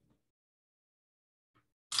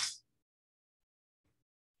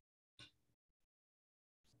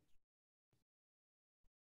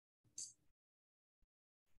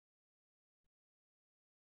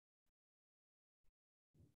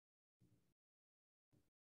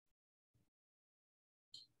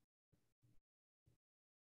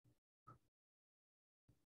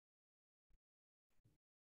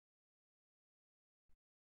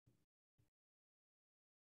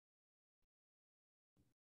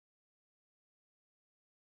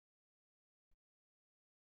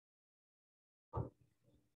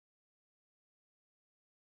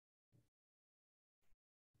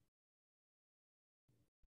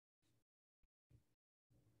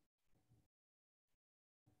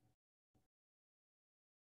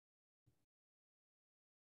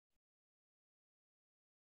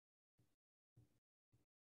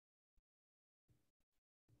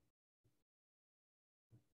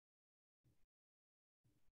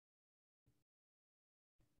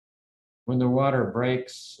 when the water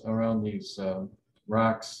breaks around these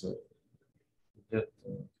rocks, you get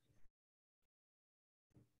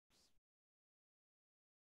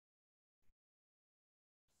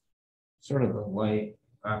sort of a light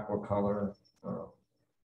aqua color,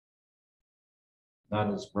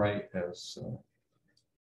 not as bright as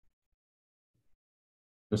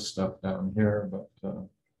this stuff down here, but you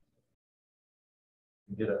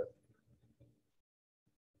get a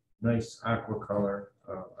nice aqua color.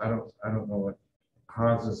 I don't know what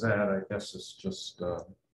causes that. I guess it's just a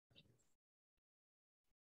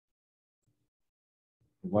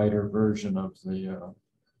lighter version of the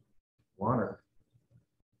water.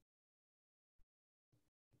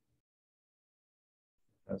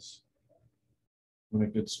 That's when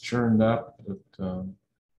it gets churned up.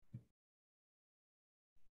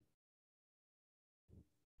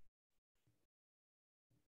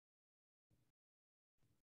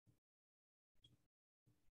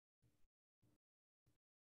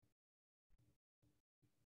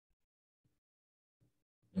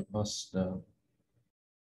 It must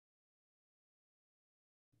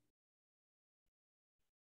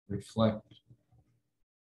reflect.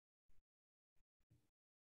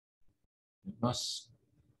 It must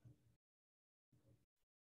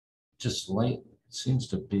just light. Seems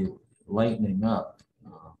to be lightening up.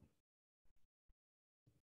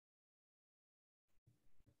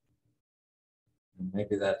 And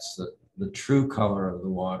maybe that's the true color of the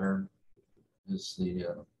water is the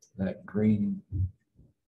that green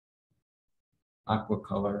aqua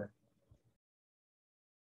color.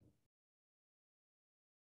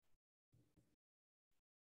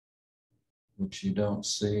 Which you don't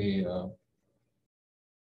see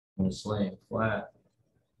when it's laying flat.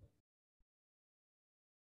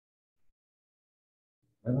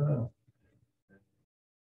 I don't know.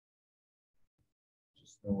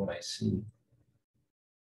 Just know what I see.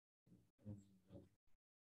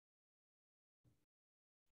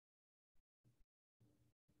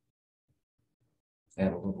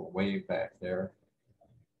 Add a little wave back there.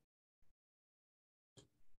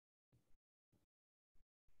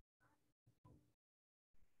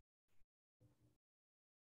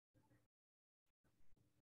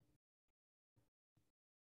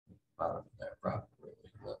 Bottom of that rock really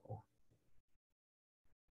level.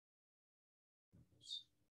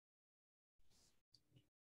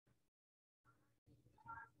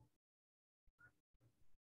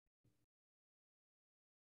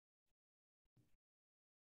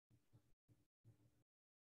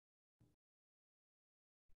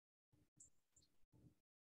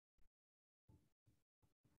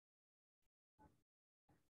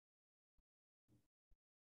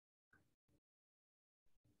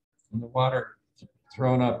 And the water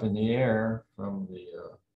thrown up in the air from the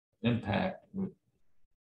impact would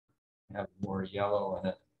have more yellow in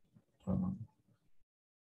it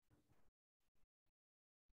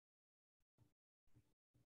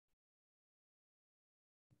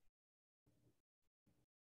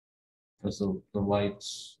because the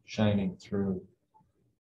light's shining through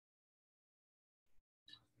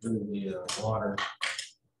the water,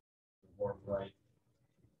 the warm light.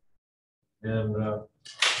 And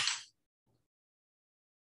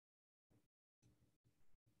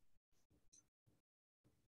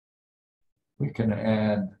we can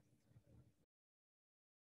add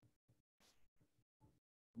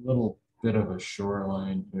a little bit of a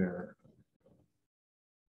shoreline here.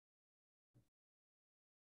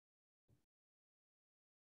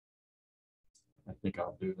 I think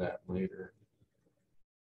I'll do that later.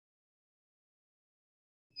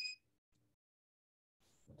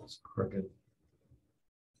 It's crooked.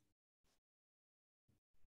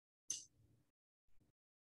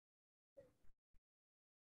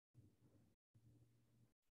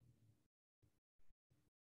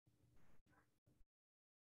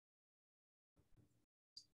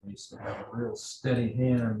 I used to have a real steady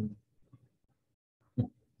hand.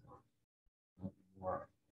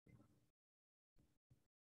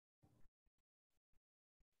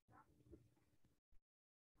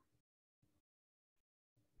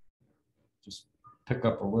 Just pick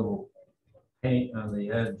up a little paint on the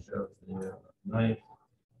edge of the knife.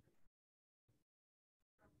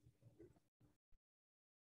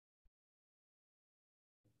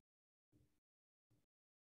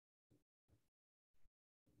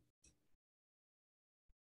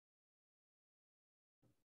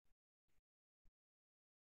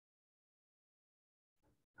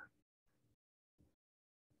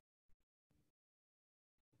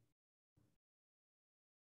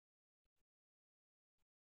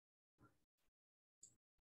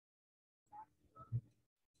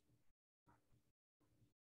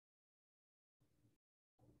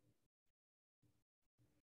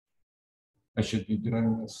 I should be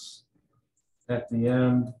doing this at the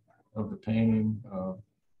end of the painting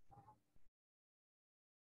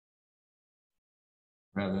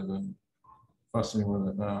rather than fussing with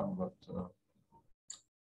it now, but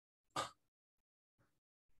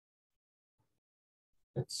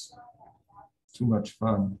it's too much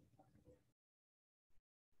fun.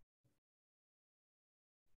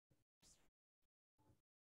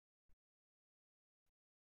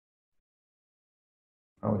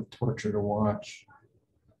 Probably torture to watch.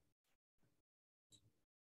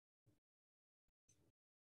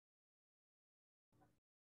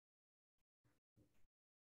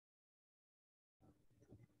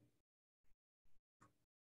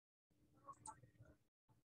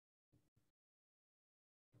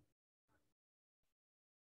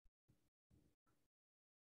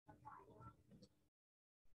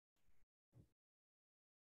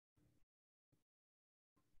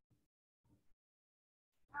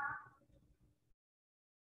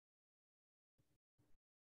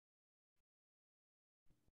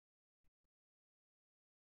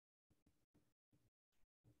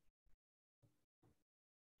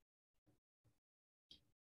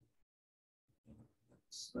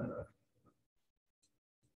 It's not a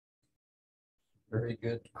very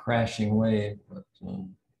good crashing wave, but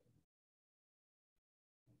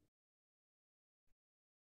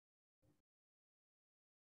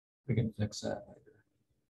we can fix that later.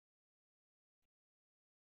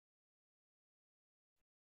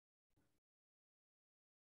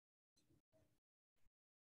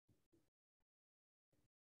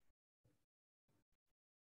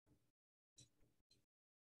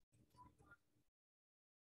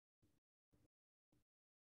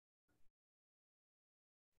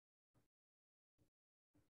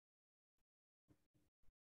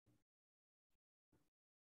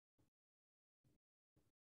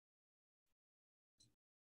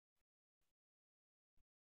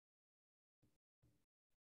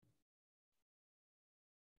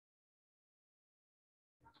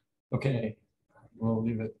 Okay, we'll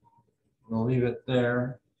leave it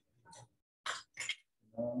there.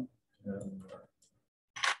 And, come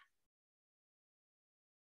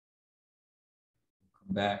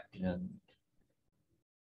back and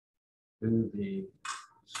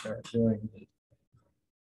start doing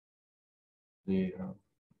the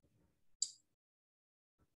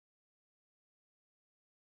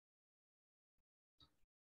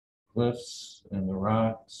cliffs and the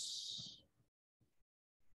rocks.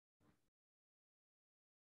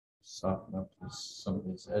 Soften up some of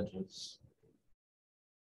these edges.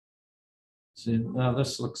 See, now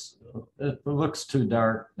this looks too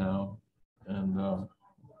dark now, and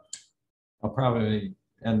I'll probably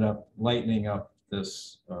end up lightening up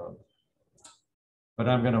this But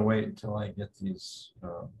I'm going to wait until I get these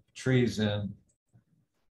trees in.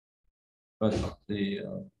 But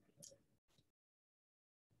the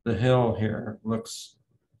hill here looks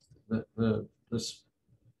this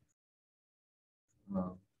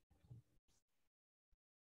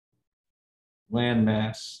land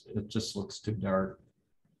mass, it just looks too dark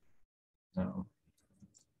now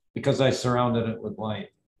because I surrounded it with light,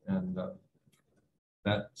 and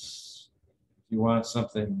that's, if you want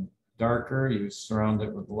something darker, you surround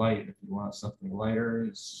it with light. If you want something lighter,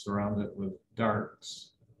 you surround it with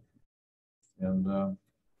darks. And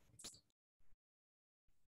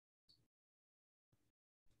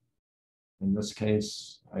in this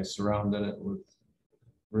case, I surrounded it with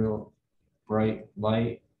real bright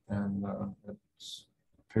light, and it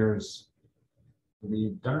appears to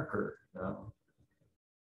be darker now.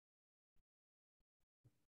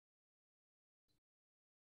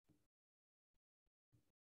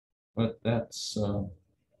 But that's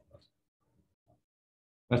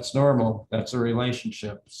normal. That's the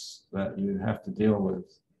relationships that you have to deal with,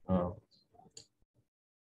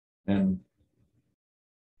 and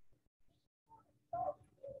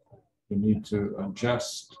you need to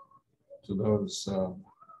adjust to those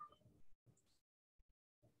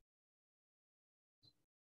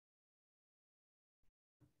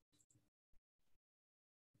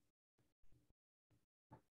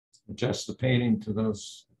adjust the painting to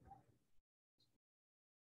those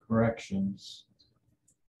corrections.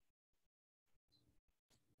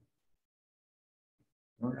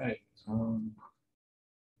 All right. I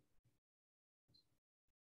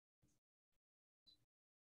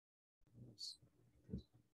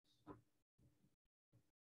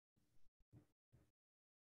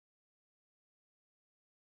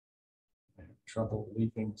have trouble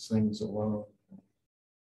leaving things alone.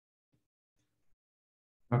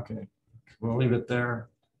 Okay, we'll leave it there.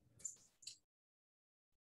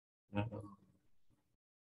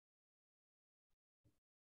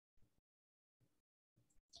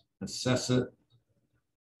 Assess it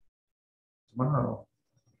tomorrow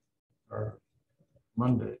or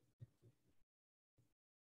Monday.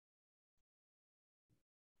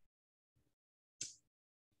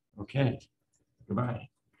 Okay, goodbye.